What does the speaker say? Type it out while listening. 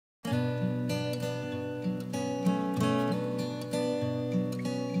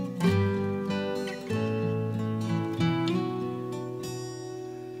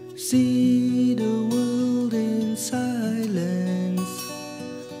see the world in silence,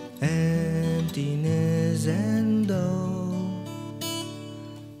 emptiness and all,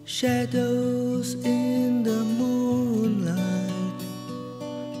 shadows in the moonlight,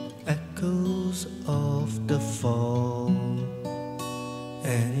 echoes of the fall.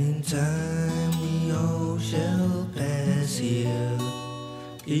 And in time we all shall pass here,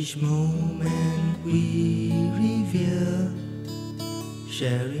 each moment we revere,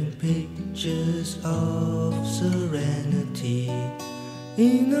 sharing pictures of serenity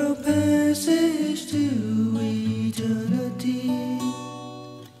in our passage to eternity,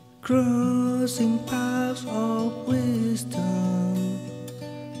 crossing paths of wisdom,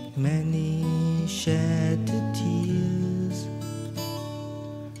 many shattered tears,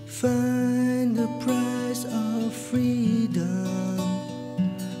 find the price of freedom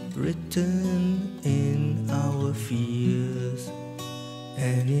written in our fears.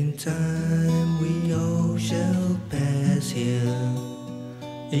 And in time we all shall pass here,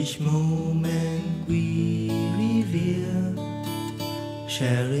 each moment we revere,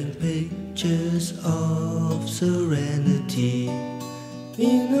 sharing pictures of serenity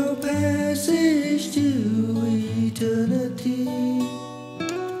in our passage to eternity.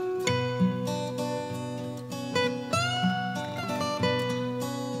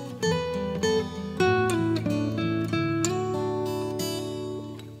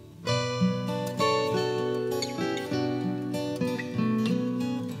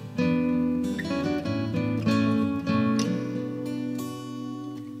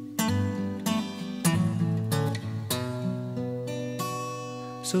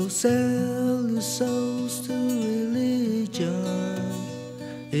 So sell your souls to religion,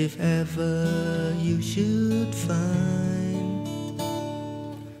 if ever you should find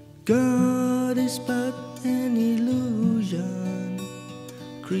God is but an illusion,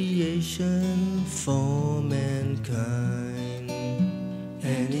 creation for mankind.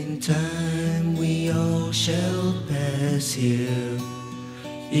 And in time we all shall pass here,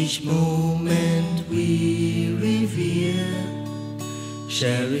 each moment we revere,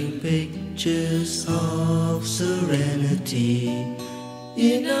 sharing pictures of serenity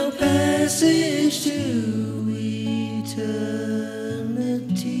in our passage to